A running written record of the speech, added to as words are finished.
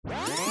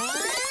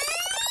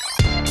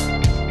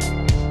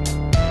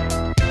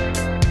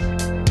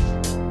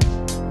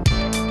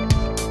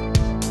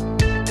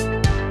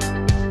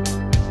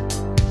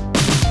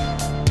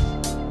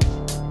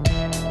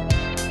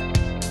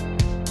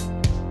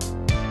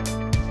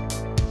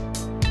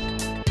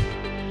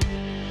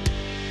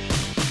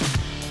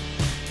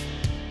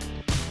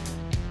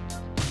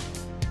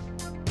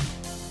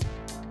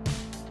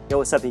Yo,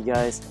 what's up, you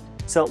guys?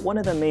 So one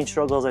of the main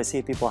struggles I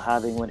see people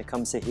having when it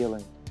comes to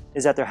healing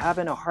is that they're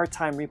having a hard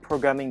time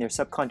reprogramming their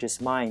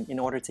subconscious mind in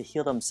order to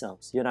heal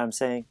themselves. You know what I'm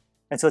saying?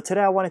 And so today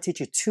I want to teach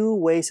you 2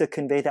 ways to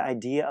convey the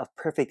idea of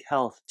perfect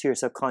health to your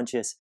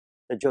subconscious,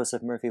 the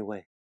Joseph Murphy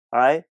way. All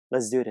right,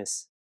 let's do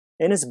this.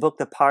 In his book,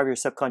 The Power of Your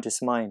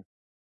Subconscious Mind,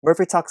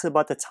 Murphy talks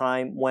about the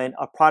time when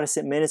a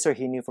Protestant minister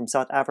he knew from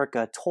South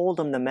Africa told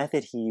him the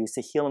method he used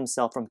to heal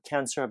himself from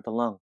cancer of the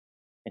lung.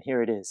 And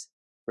here it is.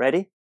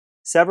 Ready?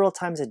 Several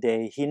times a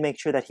day, he'd make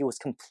sure that he was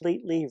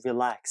completely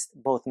relaxed,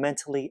 both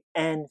mentally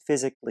and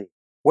physically,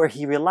 where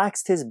he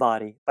relaxed his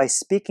body by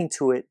speaking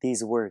to it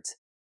these words: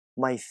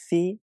 my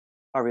feet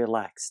are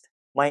relaxed,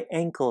 my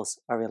ankles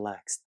are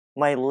relaxed,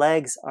 my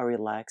legs are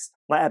relaxed,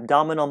 my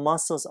abdominal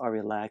muscles are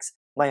relaxed,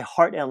 my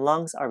heart and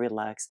lungs are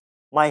relaxed,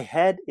 my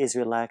head is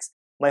relaxed,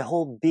 my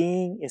whole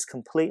being is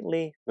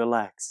completely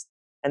relaxed.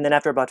 And then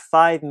after about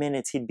 5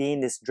 minutes, he'd be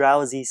in this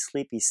drowsy,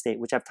 sleepy state,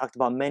 which I've talked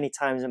about many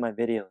times in my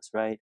videos,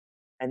 right?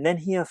 And then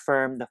he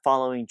affirmed the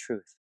following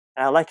truth.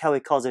 And I like how he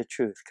calls it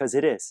truth, because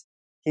it is.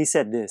 He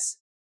said this: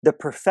 the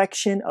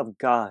perfection of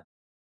God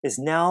is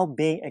now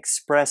being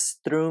expressed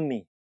through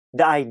me.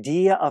 The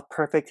idea of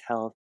perfect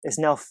health is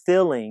now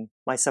filling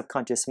my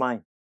subconscious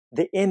mind.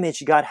 The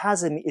image God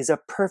has of me is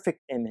a perfect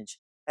image,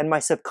 and my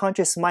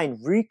subconscious mind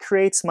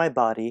recreates my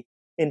body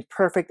in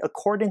perfect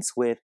accordance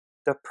with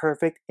the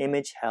perfect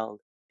image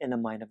held in the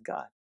mind of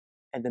God.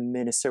 And the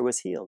minister was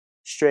healed,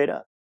 straight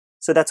up.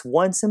 So that's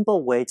one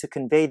simple way to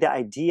convey the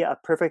idea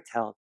of perfect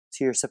health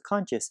to your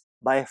subconscious,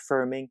 by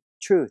affirming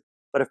truth.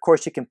 But of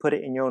course, you can put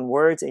it in your own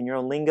words, in your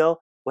own lingo,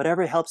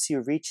 whatever helps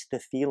you reach the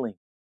feeling.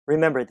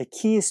 Remember, the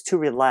key is to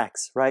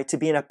relax, right? To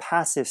be in a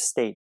passive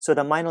state, so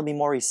the mind will be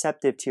more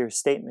receptive to your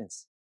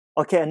statements.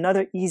 Okay,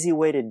 another easy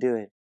way to do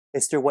it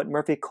is through what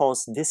Murphy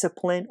calls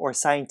discipline or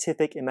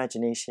scientific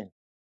imagination.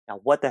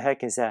 Now, what the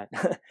heck is that?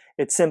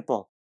 It's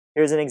simple.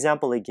 Here's an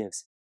example he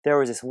gives. There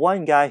was this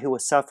one guy who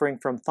was suffering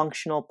from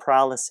functional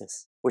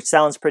paralysis, which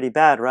sounds pretty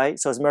bad, right?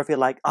 So is Murphy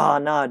like,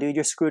 nah, dude,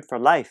 you're screwed for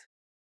life?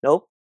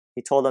 Nope.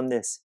 He told him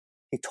this.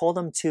 He told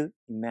him to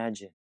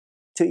imagine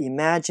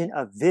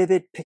a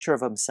vivid picture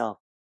of himself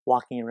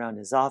walking around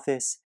his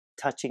office,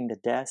 touching the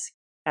desk,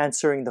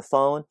 answering the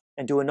phone,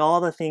 and doing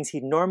all the things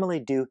he'd normally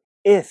do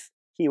if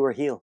he were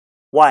healed.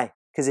 Why?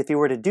 Because if he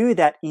were to do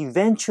that,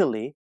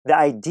 eventually the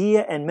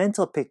idea and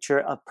mental picture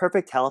of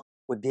perfect health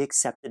would be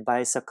accepted by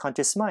his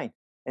subconscious mind.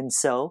 And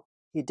so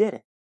he did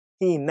it.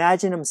 He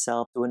imagined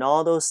himself doing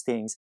all those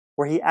things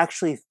where he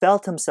actually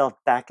felt himself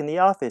back in the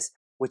office,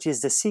 which is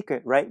the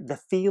secret, right? The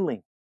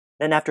feeling.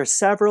 Then after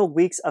several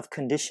weeks of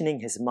conditioning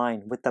his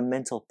mind with the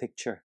mental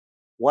picture,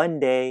 one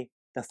day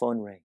the phone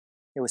rang.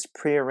 It was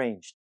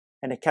prearranged,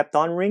 and it kept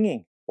on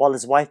ringing while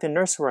his wife and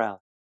nurse were out.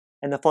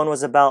 And the phone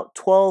was about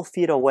 12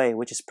 feet away,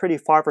 which is pretty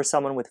far for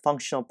someone with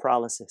functional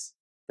paralysis.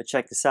 But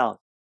check this out.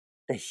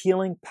 The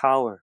healing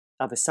power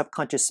of his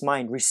subconscious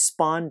mind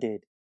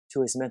responded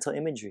to his mental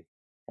imagery.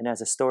 And as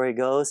the story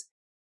goes,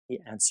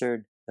 he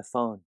answered the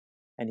phone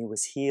and he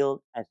was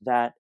healed at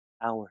that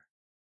hour.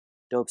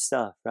 Dope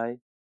stuff, right?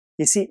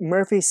 You see,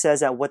 Murphy says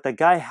that what the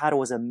guy had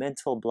was a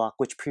mental block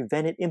which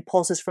prevented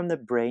impulses from the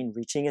brain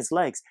reaching his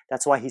legs.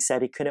 That's why he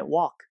said he couldn't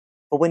walk.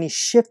 But when he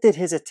shifted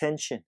his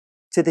attention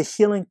to the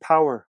healing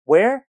power,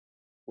 where?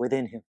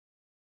 Within him.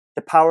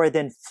 The power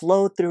then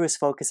flowed through his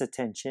focused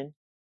attention,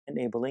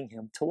 enabling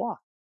him to walk.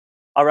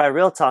 All right,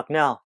 real talk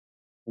now.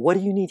 What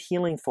do you need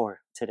healing for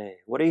today?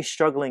 What are you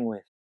struggling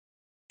with?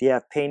 Do you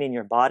have pain in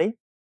your body?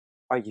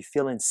 Are you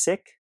feeling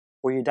sick?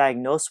 Were you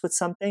diagnosed with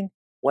something?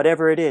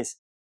 Whatever it is,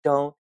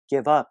 don't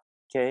give up,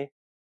 okay?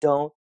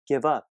 Don't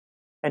give up.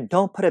 And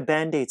don't put a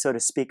band-aid, so to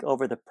speak,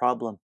 over the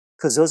problem,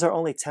 because those are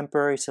only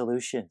temporary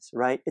solutions,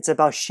 right? It's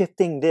about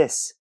shifting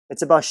this.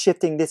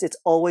 It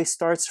always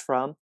starts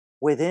from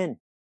within.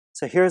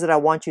 So here's what I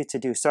want you to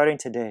do starting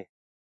today.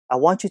 I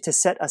want you to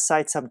set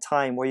aside some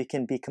time where you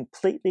can be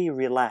completely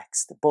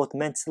relaxed, both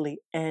mentally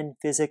and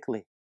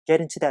physically. Get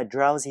into that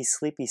drowsy,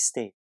 sleepy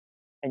state.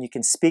 And you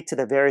can speak to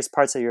the various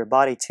parts of your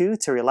body too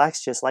to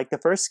relax, just like the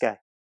first guy.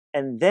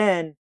 And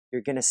then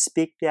you're going to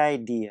speak the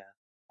idea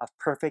of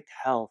perfect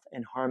health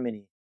and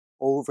harmony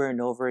over and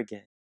over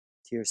again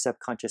to your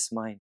subconscious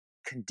mind,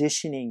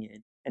 conditioning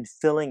it and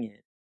filling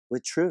it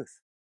with truth.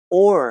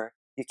 Or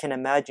you can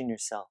imagine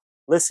yourself,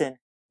 listen,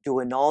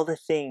 doing all the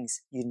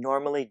things you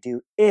normally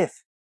do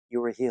if you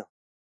were healed.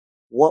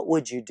 What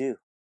would you do?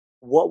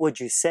 What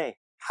would you say?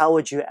 How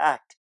would you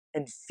act?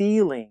 And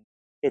feeling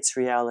its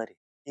reality.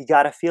 You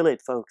got to feel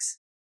it, folks.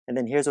 And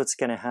then here's what's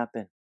going to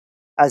happen.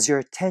 As your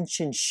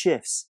attention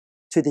shifts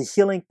to the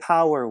healing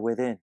power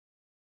within,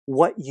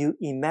 what you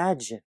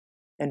imagine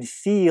and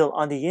feel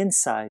on the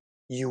inside,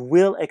 you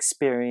will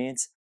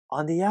experience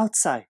on the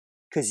outside,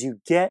 because you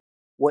get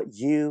what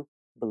you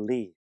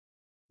believe.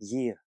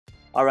 Yeah.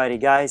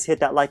 Alrighty guys, hit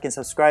that like and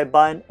subscribe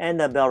button and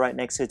the bell right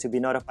next to it to be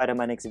notified of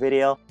my next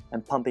video.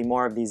 I'm pumping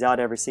more of these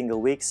out every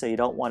single week, so you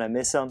don't want to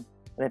miss them.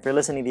 And if you're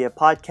listening via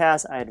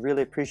podcast, I'd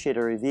really appreciate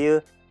a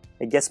review.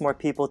 It gets more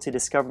people to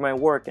discover my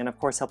work and of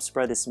course helps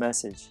spread this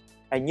message.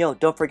 And yo,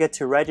 don't forget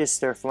to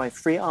register for my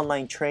free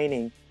online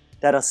training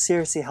that'll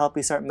seriously help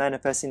you start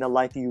manifesting the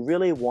life you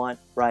really want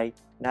right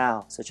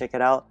now. So check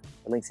it out.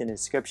 The link's in the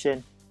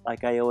description.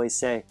 Like I always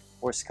say,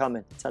 worst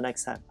coming. Until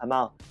next time, I'm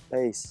out.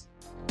 Peace.